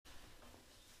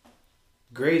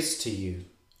Grace to you,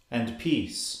 and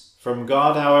peace from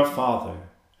God our Father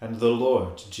and the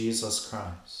Lord Jesus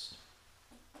Christ.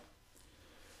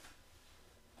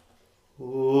 O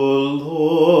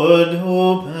Lord,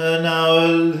 open our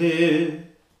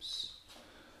lips,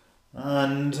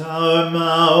 and our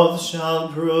mouth shall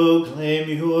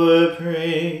proclaim your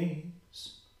praise.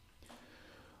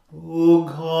 O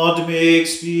God, make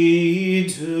speed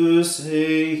to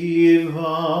save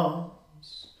us.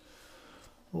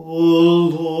 O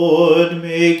Lord,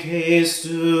 make haste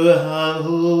to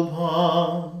help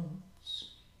us.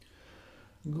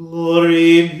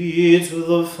 Glory be to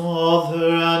the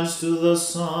Father, and to the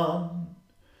Son,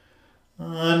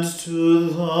 and to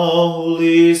the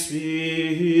Holy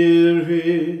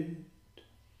Spirit,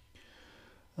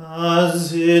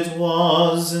 as it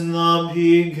was in the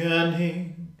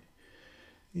beginning,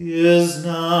 is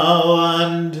now,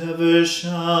 and ever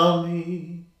shall be,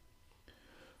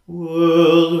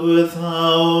 world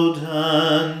without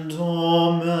end.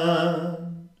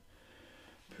 Amen.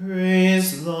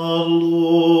 Praise the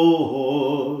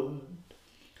Lord.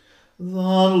 The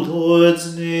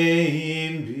Lord's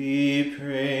name be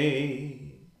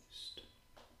praised.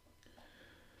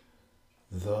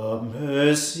 The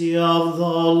mercy of the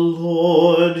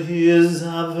Lord is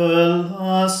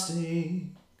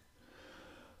everlasting.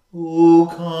 O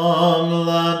come,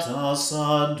 let us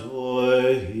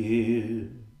adore him.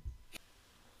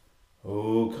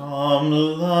 O come,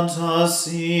 let us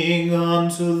sing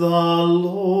unto the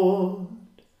Lord.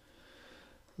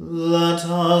 Let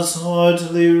us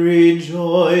heartily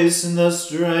rejoice in the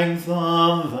strength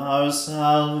of our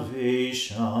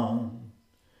salvation.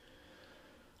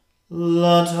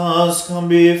 Let us come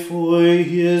before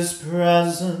his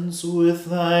presence with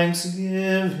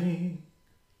thanksgiving,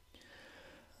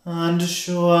 and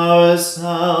show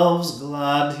ourselves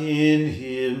glad in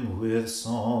him with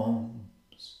songs.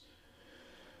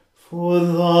 For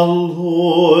the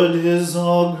Lord is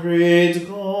a great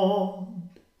God,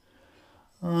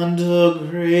 and a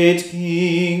great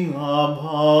King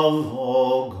above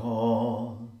all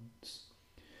gods.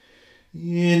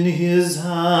 In his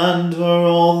hand are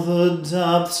all the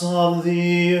depths of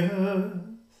the earth,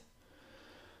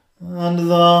 and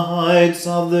the heights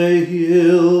of the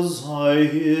hills are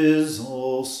his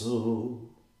also.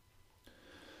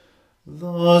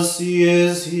 The sea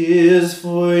is his,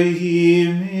 for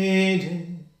he made it,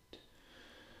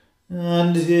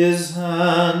 and his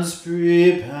hands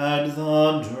prepared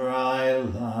the dry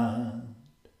land.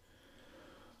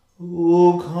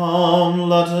 O come,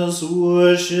 let us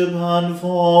worship and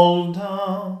fall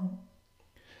down,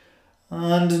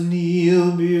 and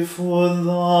kneel before the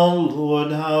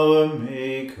Lord our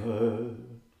Maker.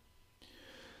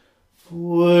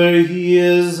 For he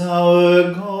is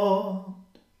our God,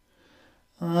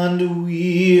 and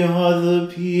we are the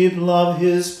people of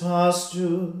his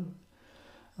pasture,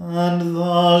 and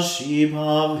the sheep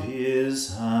of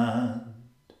his hand.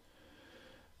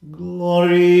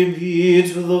 Glory be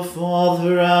to the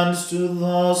Father, and to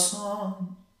the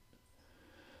Son,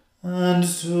 and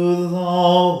to the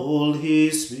Holy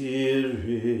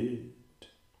Spirit,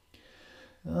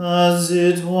 as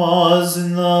it was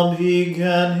in the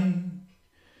beginning,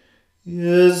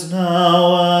 is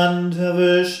now, and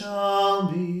ever shall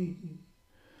be,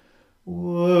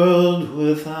 world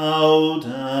without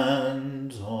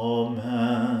end.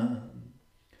 Amen.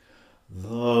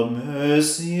 The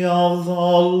mercy of the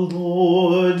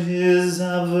Lord is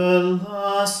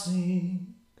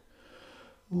everlasting.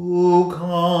 O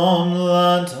come,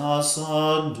 let us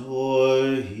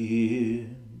adore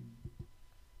him.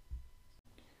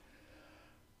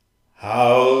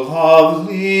 How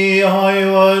lovely are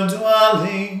your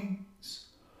dwellings,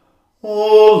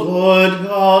 O Lord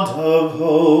God of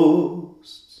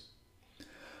hosts!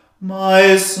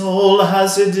 My soul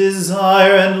has a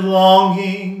desire and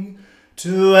longing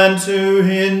to enter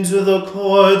into the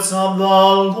courts of the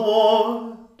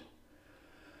Lord.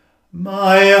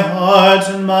 My heart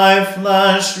and my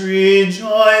flesh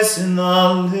rejoice in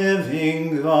the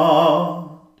living God.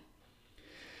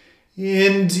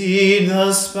 Indeed,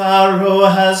 the sparrow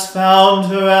has found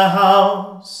her a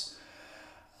house,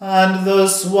 and the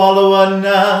swallow a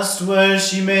nest where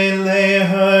she may lay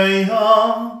her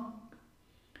young.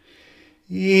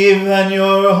 Even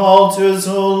your altars,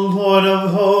 O Lord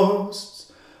of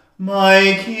hosts,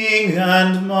 my King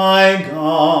and my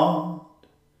God.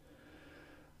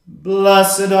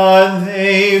 Blessed are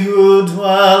they who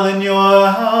dwell in your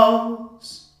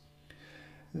house.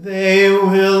 They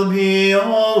will be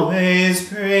always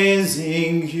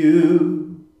praising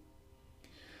you.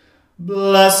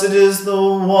 Blessed is the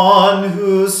one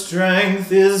whose strength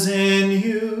is in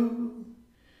you.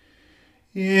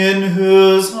 in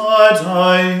whose heart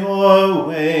are your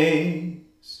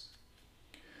ways,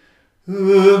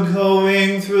 who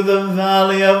going through the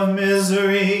valley of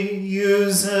misery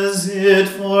uses it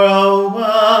for a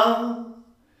well.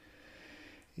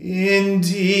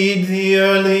 Indeed, the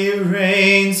early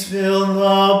rains fill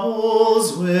the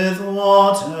pools with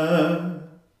water.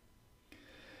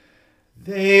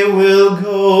 They will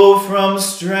go from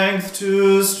strength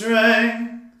to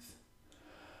strength,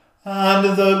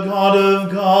 and the God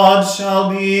of God shall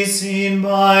be seen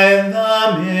by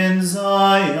them in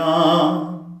Zion.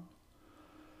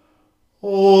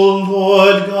 O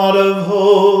Lord God of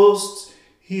hosts,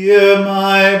 hear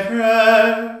my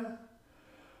prayer.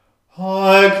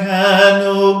 Hearken,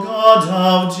 O God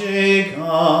of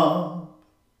Jacob.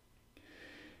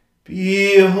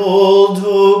 Behold,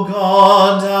 O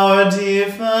God, our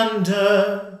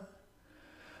defender,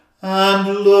 and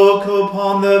look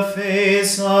upon the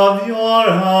face of your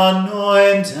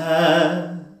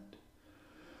anointed.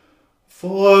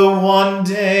 For one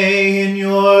day in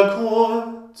your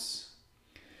courts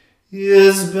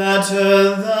is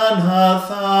better than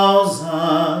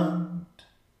 1,000.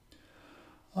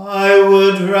 I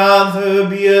would rather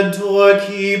be a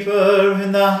doorkeeper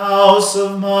in the house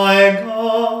of my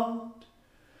God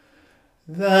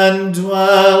than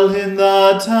dwell in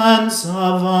the tents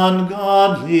of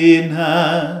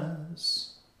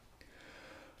ungodliness.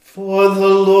 For the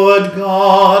Lord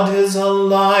God is a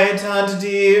light and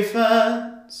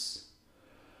defense.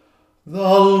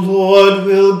 The Lord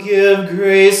will give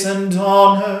grace and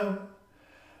honor,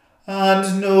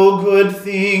 and no good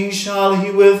thing shall he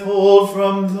withhold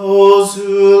from those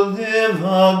who live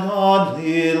a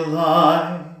godly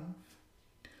life.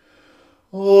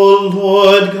 O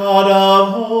Lord God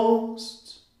of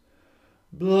hosts,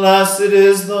 blessed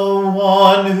is the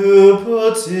one who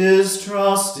puts his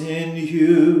trust in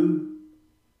you.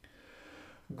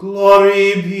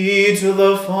 Glory be to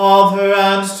the Father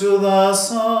and to the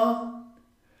Son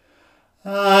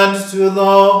and to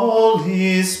the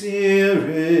Holy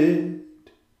Spirit,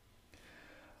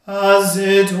 as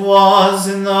it was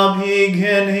in the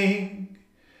beginning,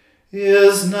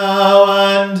 is now,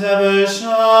 and ever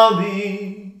shall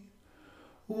be,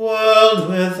 world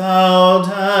without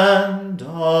end.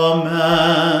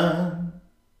 Amen.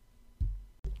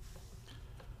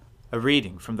 A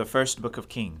reading from the first book of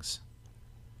Kings.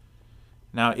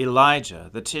 Now Elijah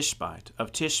the Tishbite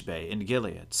of Tishbe in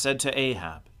Gilead said to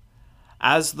Ahab,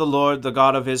 As the Lord the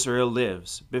God of Israel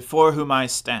lives, before whom I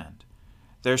stand,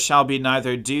 there shall be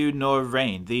neither dew nor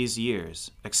rain these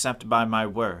years, except by my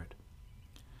word.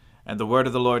 And the word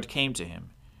of the Lord came to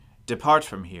him, Depart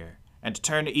from here, and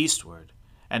turn eastward,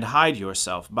 and hide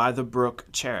yourself by the brook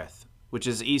Cherith, which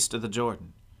is east of the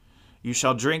Jordan. You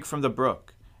shall drink from the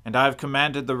brook, and I have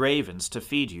commanded the ravens to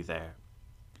feed you there.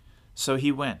 So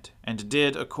he went, and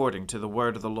did according to the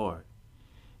word of the Lord.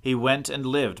 He went and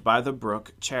lived by the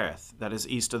brook Cherith, that is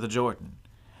east of the Jordan.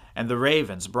 And the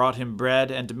ravens brought him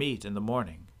bread and meat in the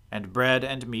morning, and bread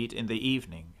and meat in the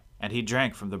evening, and he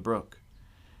drank from the brook.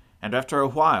 And after a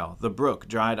while the brook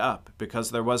dried up, because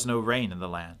there was no rain in the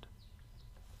land.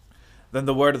 Then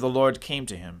the word of the Lord came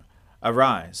to him,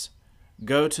 Arise,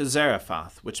 go to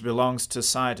Zarephath, which belongs to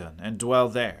Sidon, and dwell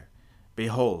there.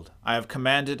 Behold, I have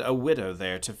commanded a widow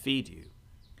there to feed you.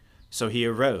 So he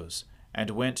arose,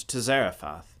 and went to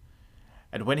Zarephath.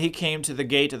 And when he came to the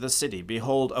gate of the city,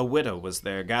 behold, a widow was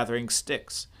there gathering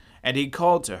sticks. And he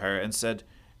called to her, and said,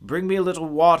 Bring me a little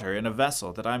water in a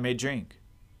vessel, that I may drink.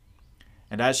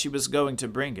 And as she was going to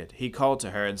bring it, he called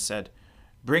to her, and said,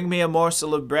 Bring me a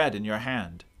morsel of bread in your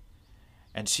hand.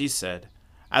 And she said,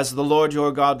 As the Lord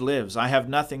your God lives, I have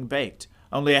nothing baked,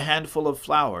 only a handful of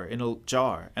flour in a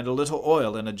jar, and a little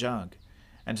oil in a jug.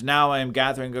 And now I am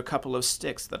gathering a couple of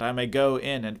sticks, that I may go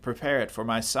in and prepare it for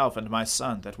myself and my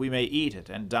son, that we may eat it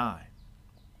and die.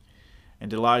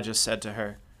 And Elijah said to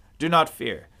her, Do not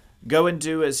fear, go and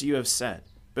do as you have said,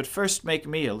 but first make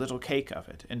me a little cake of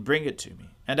it, and bring it to me,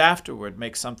 and afterward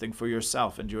make something for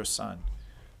yourself and your son.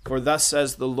 For thus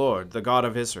says the Lord, the God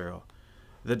of Israel,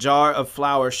 The jar of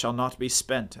flour shall not be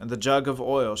spent, and the jug of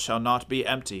oil shall not be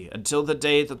empty, until the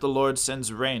day that the Lord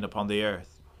sends rain upon the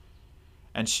earth.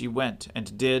 And she went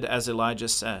and did as Elijah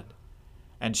said.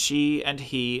 And she and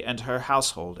he and her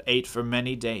household ate for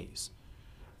many days.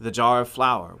 The jar of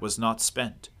flour was not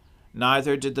spent,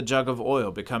 neither did the jug of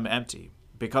oil become empty,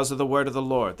 because of the word of the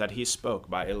Lord that he spoke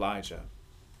by Elijah.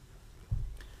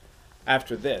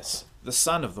 After this, the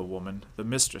son of the woman, the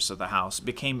mistress of the house,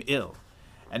 became ill,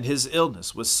 and his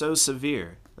illness was so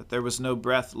severe that there was no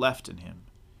breath left in him.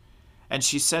 And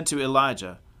she said to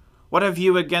Elijah, What have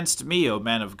you against me, O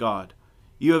man of God?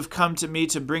 You have come to me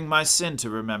to bring my sin to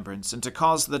remembrance, and to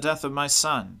cause the death of my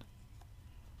son.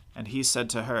 And he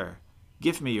said to her,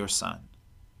 Give me your son.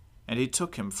 And he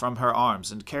took him from her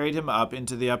arms, and carried him up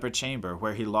into the upper chamber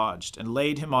where he lodged, and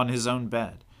laid him on his own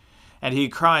bed. And he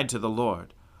cried to the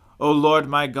Lord, O Lord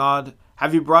my God,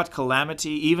 have you brought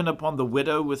calamity even upon the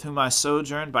widow with whom I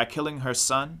sojourned by killing her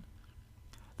son?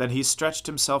 Then he stretched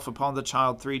himself upon the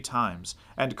child 3 times,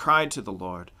 and cried to the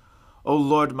Lord, O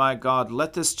Lord my God,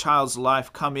 let this child's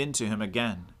life come into him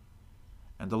again.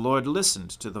 And the Lord listened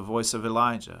to the voice of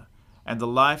Elijah, and the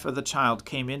life of the child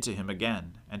came into him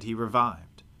again, and he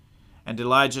revived. And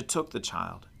Elijah took the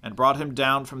child, and brought him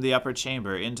down from the upper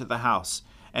chamber into the house,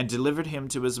 and delivered him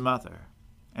to his mother.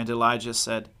 And Elijah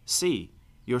said, See,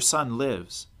 your son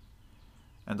lives.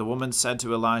 And the woman said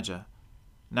to Elijah,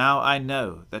 Now I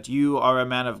know that you are a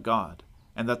man of God,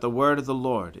 and that the word of the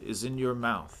Lord is in your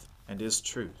mouth, and is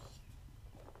truth.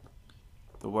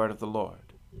 The word of the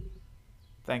Lord.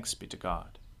 Thanks be to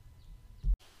God.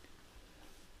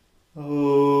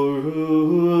 O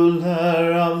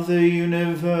ruler of the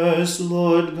universe,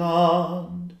 Lord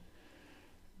God,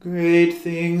 great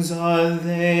things are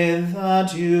they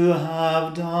that you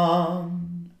have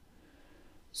done,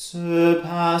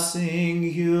 surpassing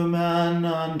human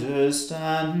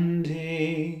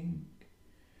understanding.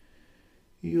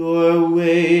 Your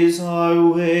ways are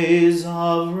ways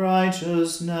of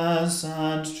righteousness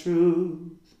and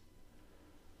truth.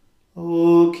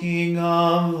 O King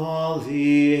of all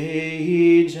the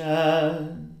ages,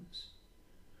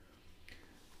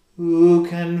 who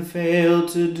can fail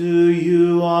to do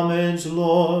you homage,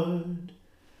 Lord,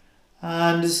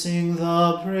 and sing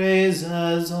the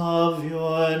praises of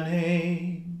your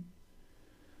name?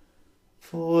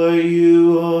 For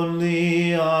you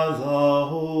only are the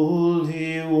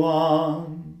Holy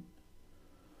One.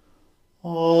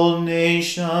 All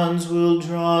nations will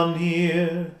draw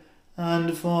near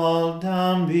and fall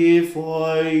down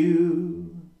before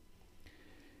you,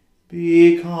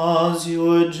 because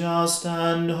your just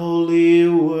and holy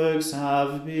works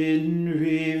have been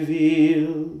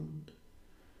revealed.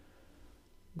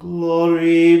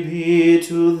 Glory be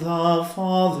to the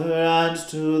Father, and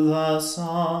to the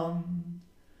Son,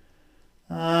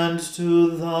 and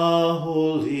to the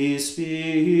Holy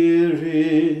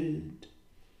Spirit,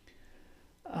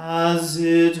 as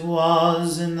it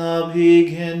was in the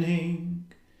beginning,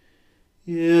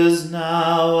 is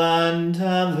now, and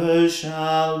ever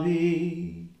shall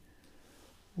be,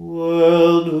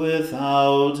 world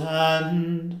without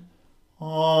end.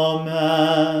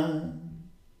 Amen.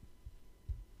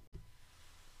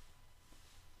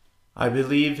 I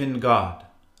believe in God,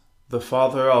 the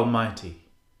Father Almighty,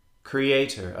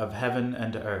 Creator of heaven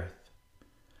and earth.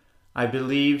 I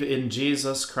believe in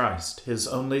Jesus Christ, his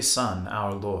only Son,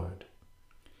 our Lord.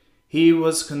 He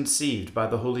was conceived by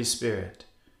the Holy Spirit,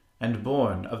 and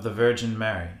born of the Virgin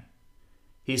Mary.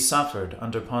 He suffered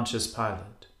under Pontius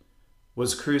Pilate,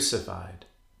 was crucified,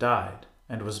 died,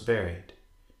 and was buried.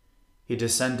 He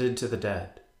descended to the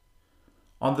dead.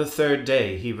 On the 3rd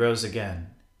day he rose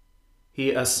again.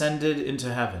 He ascended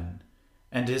into heaven,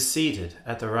 and is seated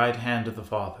at the right hand of the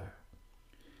Father.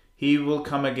 He will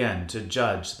come again to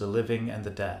judge the living and the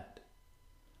dead.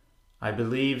 I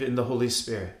believe in the Holy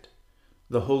Spirit,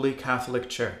 the Holy Catholic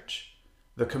Church,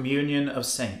 the communion of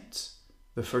saints,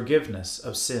 the forgiveness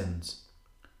of sins,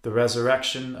 the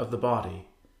resurrection of the body,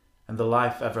 and the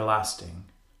life everlasting.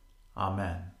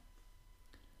 Amen.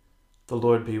 The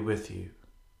Lord be with you.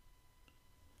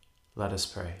 Let us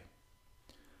pray.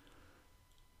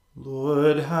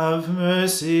 Lord, have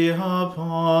mercy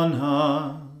upon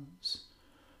us.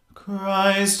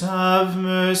 Christ, have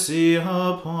mercy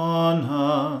upon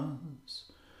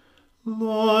us.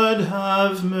 Lord,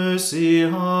 have mercy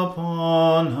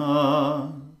upon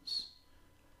us.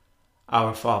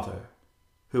 Our Father,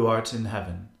 who art in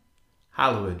heaven,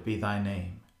 hallowed be thy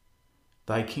name.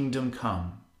 Thy kingdom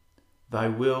come, thy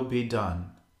will be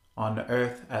done, on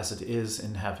earth as it is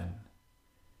in heaven.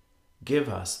 Give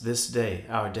us this day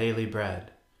our daily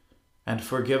bread, and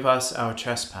forgive us our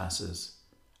trespasses,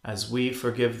 as we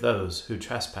forgive those who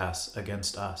trespass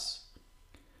against us.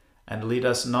 And lead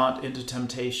us not into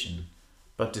temptation,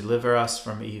 but deliver us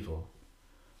from evil.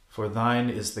 For thine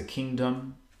is the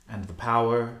kingdom, and the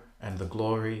power, and the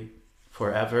glory,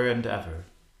 forever and ever.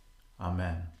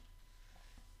 Amen.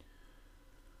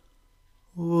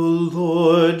 O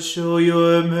Lord, show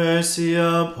your mercy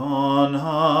upon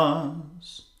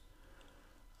us,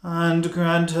 and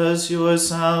grant us your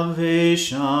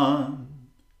salvation.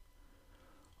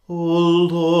 O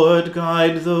Lord,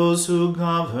 guide those who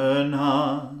govern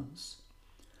us,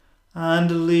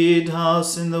 and lead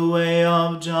us in the way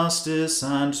of justice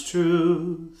and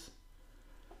truth.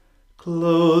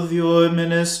 Clothe your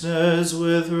ministers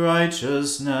with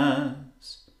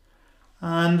righteousness,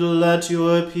 and let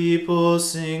your people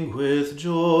sing with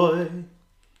joy.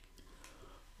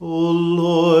 O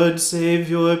Lord, save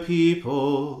your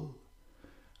people,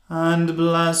 and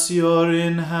bless your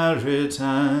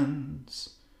inheritance.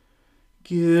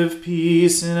 Give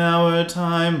peace in our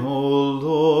time, O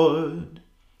Lord,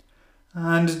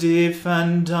 and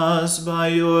defend us by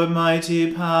your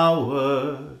mighty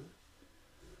power.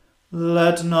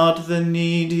 Let not the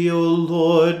needy, O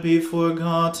Lord, be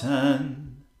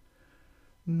forgotten,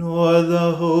 nor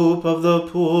the hope of the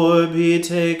poor be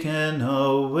taken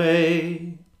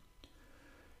away.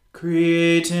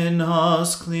 Create in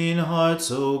us clean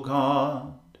hearts, O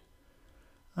God,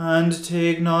 and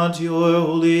take not your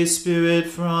Holy Spirit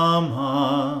from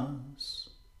us.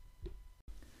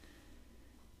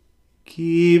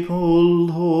 Keep, O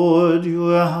Lord,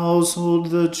 your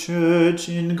household, the church,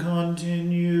 in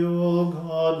continual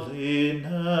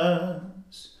godliness,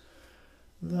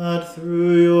 that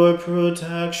through your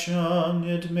protection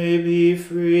it may be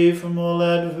free from all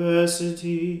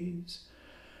adversities,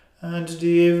 and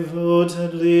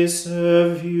devotedly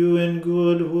serve you in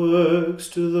good works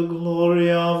to the glory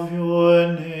of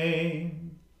your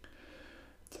name.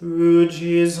 Through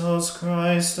Jesus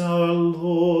Christ our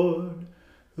Lord,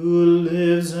 who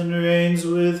lives and reigns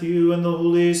with you in the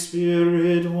Holy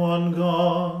Spirit, one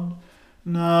God,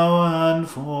 now and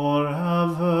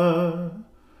forever.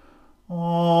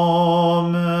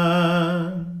 Amen.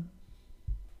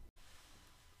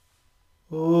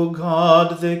 O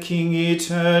God, the King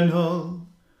eternal,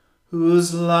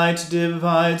 whose light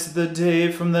divides the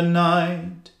day from the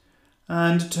night,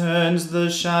 and turns the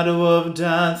shadow of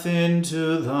death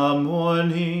into the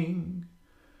morning,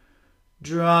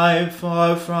 drive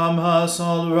far from us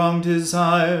all wrong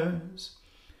desires,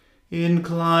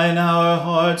 incline our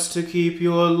hearts to keep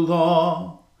your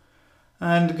law,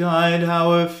 and guide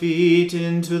our feet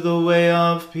into the way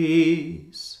of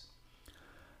peace,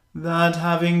 that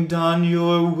having done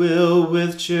your will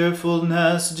with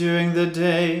cheerfulness during the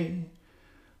day,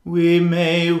 we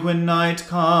may, when night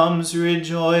comes,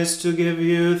 rejoice to give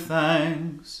you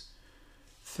thanks.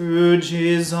 Through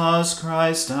Jesus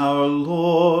Christ our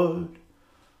Lord.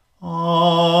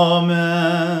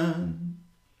 Amen.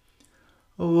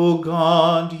 O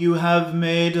God, you have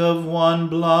made of one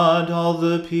blood all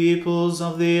the peoples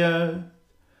of the earth,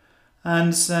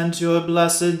 and sent your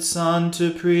blessed Son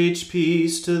to preach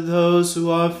peace to those who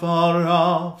are far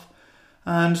off,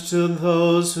 and to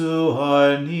those who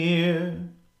are near.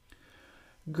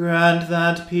 Grant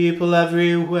that people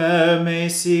everywhere may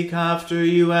seek after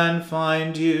you and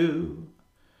find you.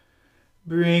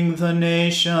 Bring the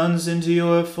nations into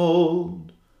your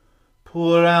fold.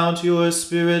 Pour out your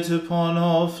Spirit upon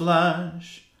all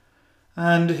flesh,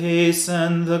 and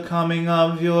hasten the coming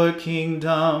of your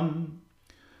kingdom.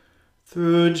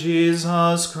 Through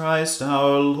Jesus Christ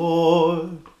our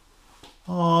Lord.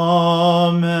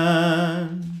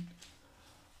 Amen.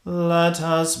 Let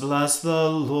us bless the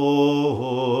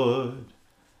Lord.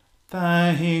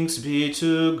 Thanks be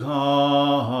to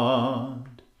God.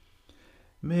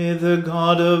 May the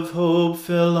God of hope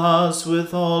fill us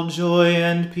with all joy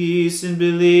and peace in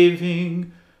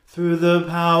believing, through the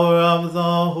power of the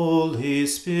Holy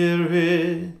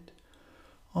Spirit.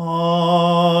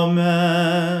 Amen.